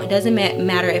really don't. It doesn't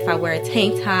matter if I wear a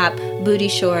tank top, booty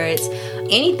shorts,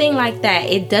 anything like that.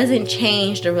 It doesn't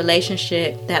change the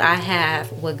relationship that I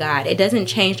have with God. It doesn't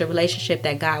change the relationship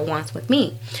that God wants with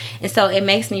me. And so it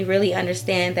makes me really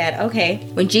understand that, okay,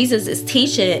 when Jesus is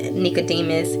teaching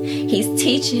Nicodemus, he's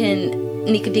teaching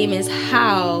Nicodemus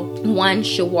how one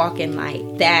should walk in light.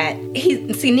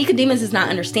 Nicodemus is not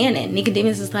understanding.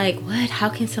 Nicodemus is like, what? How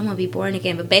can someone be born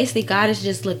again? But basically God is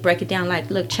just break it down like,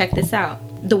 look, check this out.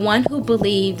 The one who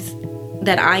believes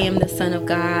that I am the Son of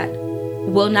God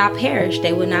will not perish.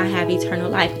 They will not have eternal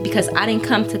life, because I didn't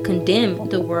come to condemn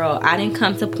the world. I didn't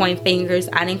come to point fingers.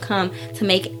 I didn't come to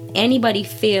make anybody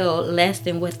feel less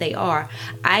than what they are.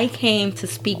 I came to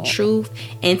speak truth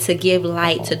and to give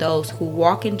light to those who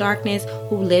walk in darkness,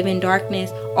 who live in darkness,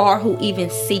 or who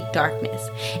even seek darkness.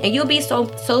 And you'll be so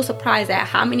surprised at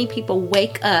how many people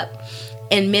wake up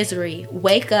in misery,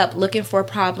 wake up looking for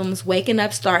problems, waking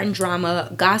up starting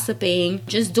drama, gossiping,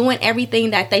 just doing everything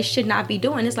that they should not be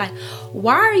doing. It's like,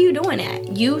 why are you doing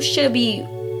that? You should be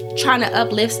trying to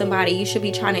uplift somebody. You should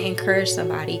be trying to encourage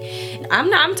somebody.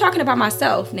 I'm talking about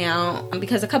myself now,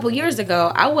 because a couple years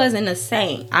ago I wasn't a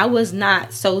saint. I was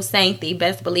not so saintly.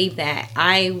 Best believe that.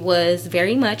 I was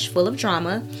very much full of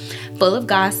drama, full of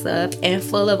gossip, and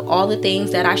full of all the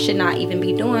things that I should not even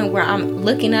be doing, where I'm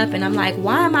looking up and I'm like,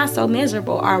 why am I so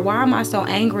miserable? Or why am I so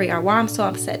angry? Or why I'm so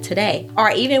upset today?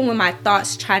 Or even when my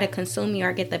thoughts try to consume me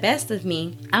or get the best of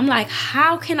me, I'm like,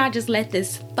 how can I just let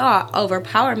this thought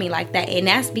overpower me like that? And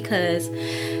that's because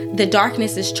the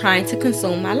darkness is trying to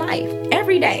consume my life.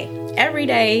 Every day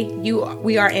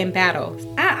we are in battle.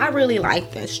 I really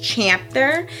like this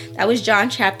chapter. That was John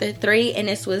chapter 3, and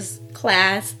this was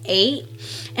class 8.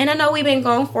 And I know we've been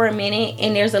going for a minute,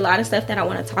 and there's a lot of stuff that I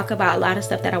want to talk about, a lot of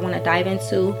stuff that I want to dive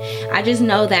into. I just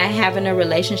know that having a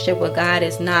relationship with God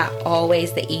is not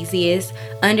always the easiest.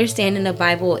 Understanding the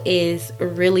Bible is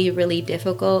really, really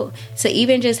difficult. So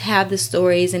even just have the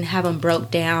stories and have them broke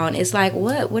down, it's like,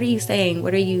 what are you saying?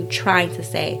 What are you trying to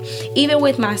say? Even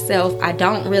with myself, I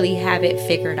don't really have it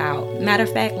figured out. Matter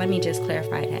of fact, let me just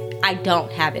clarify that. I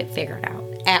don't have it figured out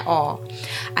at all.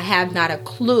 I have not a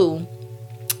clue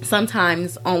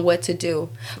sometimes on what to do,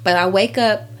 but I wake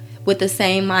up with the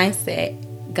same mindset.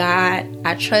 God,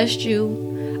 I trust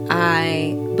you.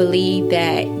 I believe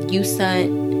that you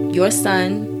sent your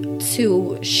son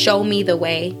to show me the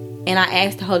way, and I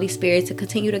ask the Holy Spirit to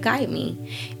continue to guide me,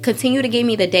 continue to give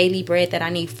me the daily bread that I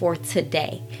need for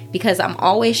today, because I'm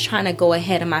always trying to go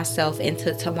ahead of myself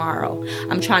into tomorrow.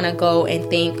 I'm trying to go and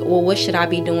think, well, what should I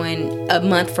be doing a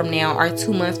month from now or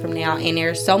 2 months from now? And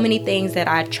there's so many things that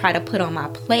I try to put on my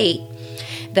plate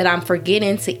that I'm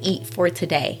forgetting to eat for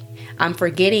today. I'm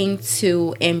forgetting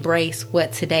to embrace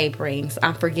what today brings.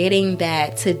 I'm forgetting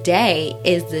that today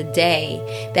is the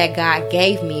day that God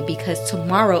gave me, because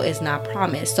tomorrow is not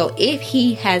promised. So if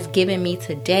He has given me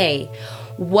today,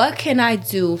 what can I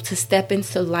do to step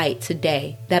into light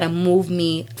today that'll move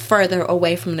me further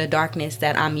away from the darkness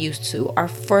that I'm used to, or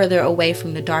further away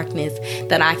from the darkness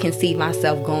that I can see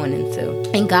myself going into?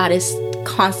 And God is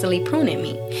constantly pruning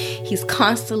me. He's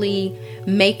constantly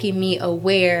making me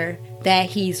aware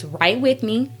that He's right with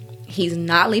me. He's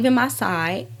not leaving my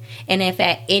side. And if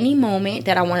at any moment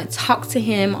that I want to talk to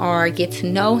Him or get to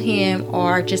know Him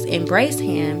or just embrace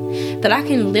Him, that I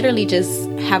can literally just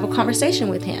have a conversation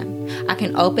with Him. I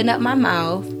can open up my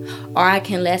mouth, or I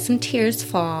can let some tears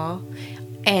fall,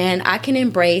 and I can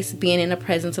embrace being in the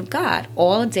presence of God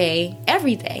all day,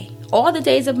 every day, all the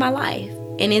days of my life.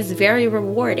 And it's very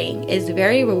rewarding. It's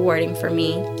very rewarding for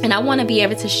me. And I want to be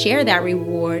able to share that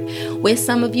reward with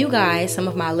some of you guys, some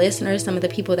of my listeners, some of the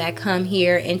people that come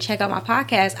here and check out my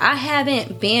podcast. I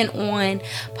haven't been on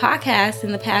podcasts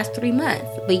in the past 3 months,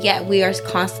 but yet we are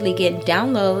constantly getting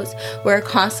downloads. We're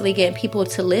constantly getting people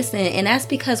to listen. And that's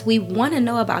because we want to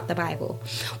know about the Bible.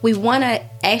 We want to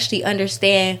actually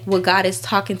understand what God is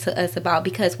talking to us about,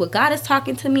 because what God is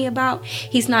talking to me about,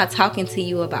 He's not talking to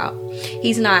you about.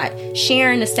 He's not sharing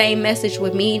sharing the same message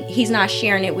with me, he's not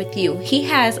sharing it with you. He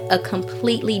has a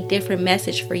completely different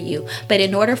message for you. But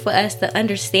in order for us to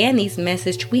understand these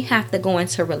messages, we have to go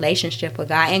into a relationship with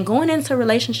God. And going into a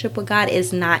relationship with God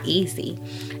is not easy.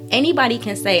 Anybody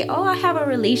can say, oh, I have a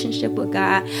relationship with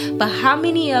God. But how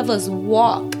many of us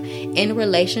walk in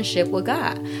relationship with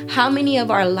God? How many of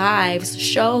our lives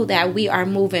show that we are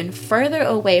moving further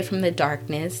away from the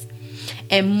darkness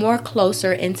and more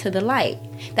closer into the light?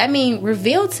 That means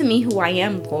reveal to me who I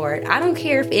am, Lord. I don't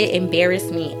care if it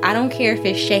embarrassed me. I don't care if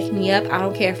it shake me up. I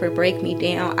don't care if it break me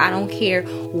down. I don't care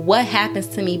what happens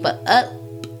to me, but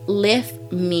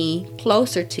uplift me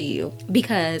closer to you.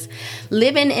 Because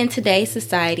living in today's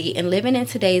society and living in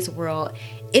today's world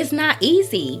is not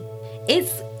easy.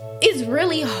 It's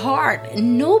really hard.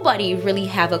 Nobody really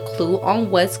have a clue on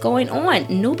what's going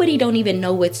on. Nobody don't even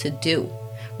know what to do,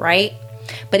 right?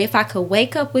 But if I could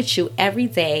wake up with you every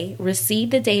day,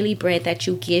 receive the daily bread that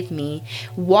you give me,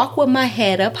 walk with my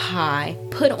head up high,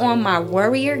 put on my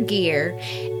warrior gear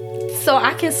so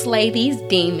I can slay these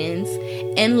demons,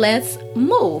 and let's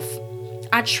move.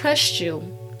 I trust you.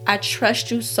 I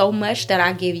trust you so much that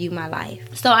I give you my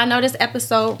life. So I know this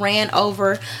episode ran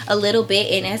over a little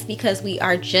bit, and that's because we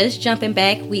are just jumping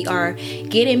back. We are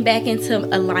getting back into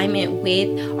alignment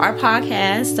with our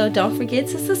podcast. So don't forget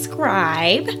to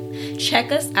subscribe.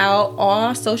 Check us out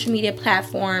on social media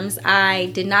platforms. I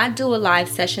did not do a live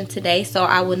session today, so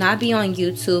I will not be on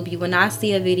YouTube. You will not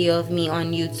see a video of me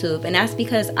on YouTube, and that's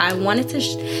because I wanted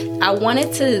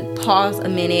to pause a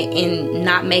minute and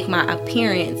not make my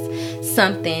appearance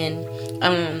something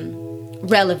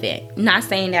relevant. Not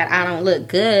saying that I don't look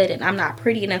good and I'm not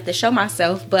pretty enough to show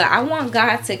myself, but I want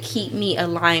God to keep me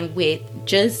aligned with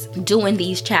just doing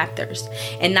these chapters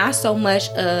and not so much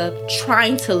of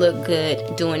trying to look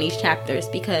good doing these chapters,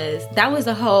 because that was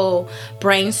a whole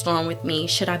brainstorm with me.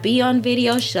 Should I be on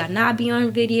video? Should I not be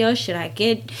on video? Should I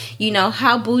get,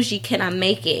 how bougie can I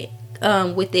make it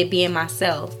with it being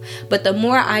myself? But the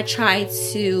more I try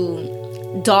to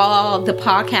doll the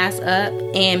podcast up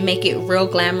and make it real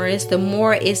glamorous, the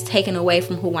more it's taken away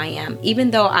from who I am.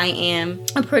 Even though I am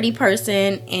a pretty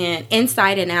person and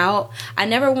inside and out, I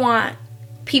never want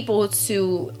people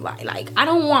to I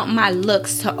don't want my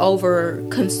looks to over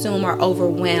consume or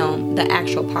overwhelm the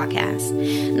actual podcast.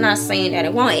 I'm not saying that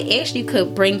it won't. It actually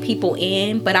could bring people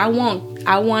in, but I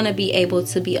want to be able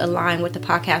to be aligned with the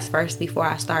podcast first before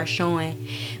I start showing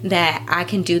that I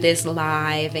can do this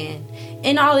live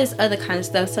and all this other kind of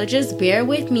stuff. So just bear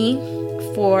with me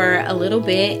for a little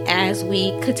bit as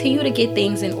we continue to get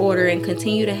things in order and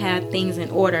continue to have things in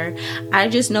order. I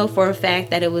just know for a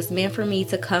fact that it was meant for me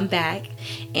to come back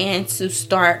and to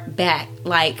start back,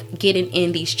 getting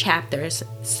in these chapters.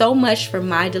 So much for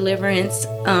my deliverance,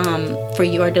 for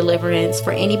your deliverance,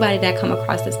 for anybody that come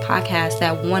across this podcast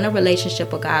that want a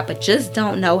relationship with God but just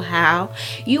don't know how.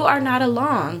 You are not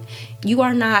alone. You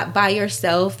are not by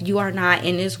yourself. You are not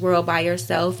in this world by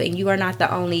yourself, and you are not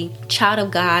the only child of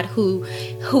God who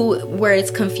where it's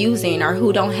confusing or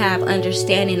who don't have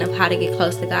understanding of how to get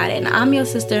close to God. And I'm your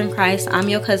sister in Christ. I'm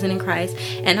your cousin in Christ,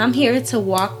 and I'm here to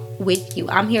walk with you.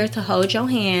 I'm here to hold your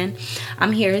hand.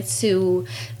 I'm here to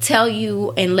tell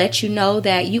you and let you know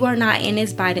that you are not in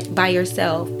this by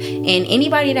yourself. And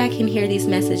anybody that can hear these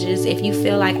messages, if you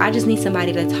feel like I just need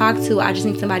somebody to talk to, I just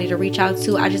need somebody to reach out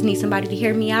to, I just need somebody to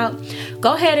hear me out,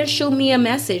 go ahead and shoot me a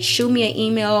message, shoot me an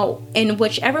email, in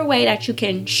whichever way that you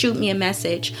can shoot me a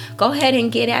message. Go ahead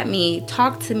and get at me,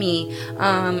 talk to me,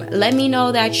 let me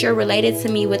know that you're related to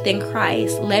me within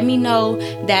Christ. Let me know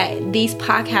that these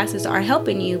podcasts are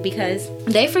helping you, because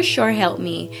they for sure help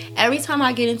me. Every time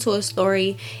I get into a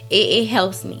story, it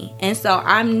helps me. And so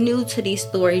I'm new to these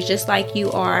stories just like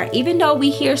you are. Even though we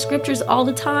hear scriptures all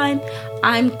the time,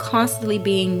 I'm constantly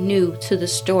being new to the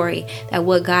story that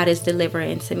what God is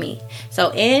delivering to me.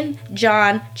 So in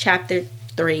John chapter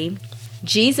 3,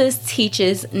 Jesus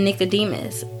teaches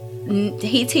Nicodemus.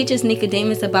 He teaches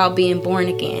Nicodemus about being born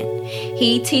again.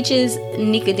 He teaches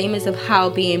Nicodemus of how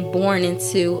being born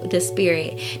into the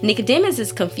Spirit. Nicodemus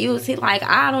is confused. He's like,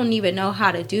 I don't even know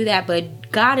how to do that. But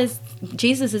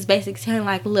Jesus is basically saying,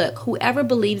 look, whoever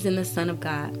believes in the Son of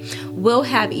God will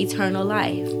have eternal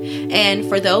life. And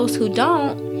for those who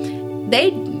don't, they're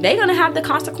going to have the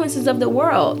consequences of the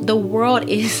world. The world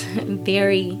is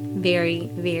very, very,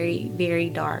 very, very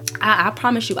dark. I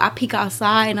promise you, I peek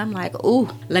outside and I'm like, ooh,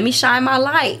 let me shine my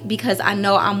light, because I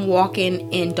know I'm walking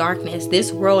in darkness.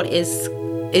 This world is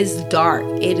dark.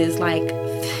 It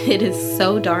is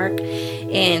so dark,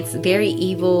 and it's very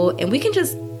evil. And we can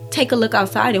just take a look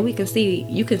outside and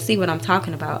you can see what I'm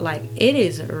talking about. It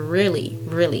is really,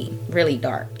 really, really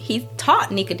dark. He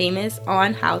taught Nicodemus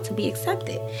on how to be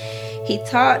accepted. He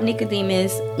taught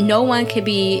Nicodemus no one could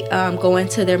be going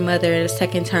to their mother the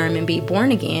second term and be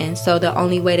born again. So the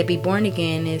only way to be born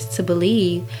again is to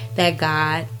believe that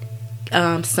God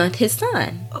sent his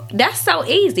son. That's so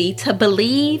easy to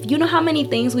believe. You know how many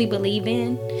things we believe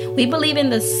in? We believe in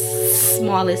the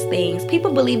smallest things.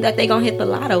 People believe that they're going to hit the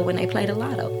lotto when they play the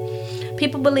lotto.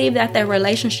 People believe that their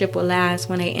relationship will last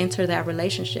when they enter that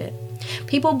relationship.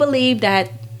 People believe that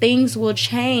things will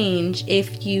change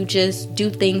if you just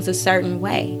do things a certain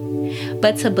way.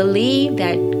 But to believe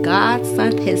that God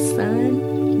sent his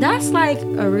son, that's like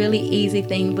a really easy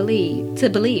thing to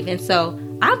believe. And so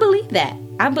I believe that.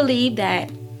 I believe that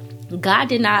God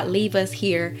did not leave us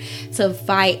here to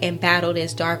fight and battle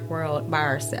this dark world by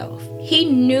ourselves. He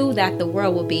knew that the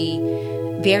world would be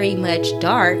very much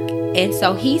dark. And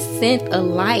so he sent a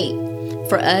light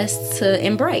for us to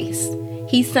embrace.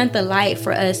 He sent the light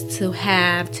for us to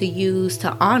have, to use,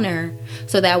 to honor,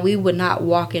 so that we would not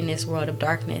walk in this world of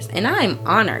darkness. And I am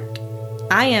honored.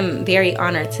 I am very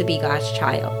honored to be God's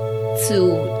child,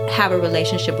 to have a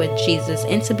relationship with Jesus,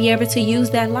 and to be able to use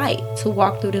that light to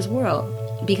walk through this world,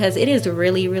 because it is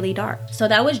really, really dark. So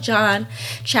that was John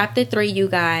chapter 3, you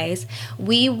guys.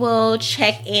 We will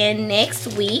check in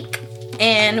next week,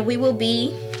 and we will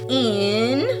be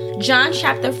in John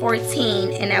chapter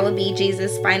 14, and that would be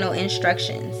Jesus' final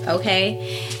instructions.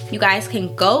 Okay, you guys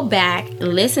can go back,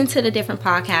 listen to the different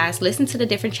podcasts, listen to the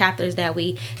different chapters that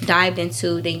we dived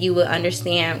into, then you will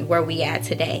understand where we at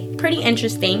today. Pretty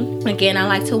interesting. Again, I'd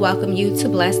like to welcome you to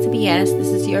Blessed to BS. This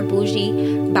is your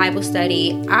bougie Bible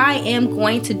study. I am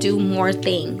going to do more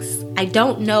things. I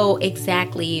don't know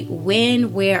exactly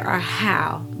when, where, or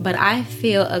how, but I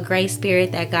feel a great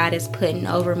spirit that God is putting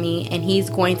over me, and he's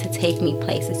going to take me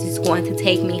places. He's going to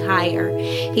take me higher.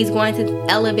 He's going to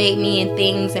elevate me in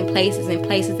things and places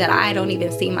that I don't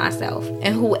even see myself.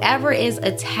 And whoever is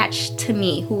attached to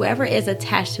me, whoever is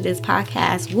attached to this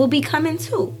podcast will be coming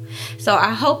too. So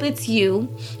I hope it's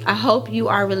you. I hope you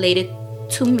are related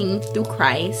to me through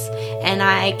Christ, and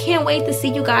I can't wait to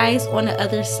see you guys on the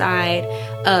other side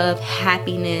of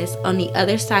happiness, on the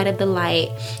other side of the light,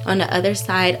 on the other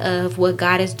side of what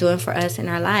God is doing for us in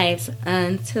our lives.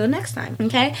 Until next time,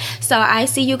 okay? So I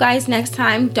see you guys next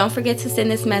time. Don't forget to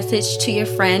send this message to your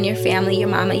friend, your family, your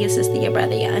mama, your sister, your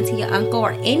brother, your auntie, your uncle,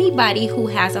 or anybody who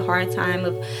has a hard time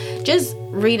of just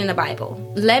reading the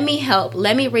Bible. Let me help.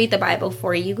 Let me read the Bible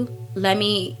for you. Let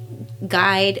me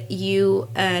guide you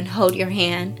and hold your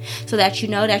hand so that you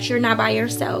know that you're not by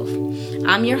yourself.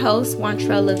 I'm your host,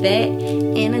 Wantrell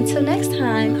Levette, and until next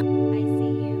time.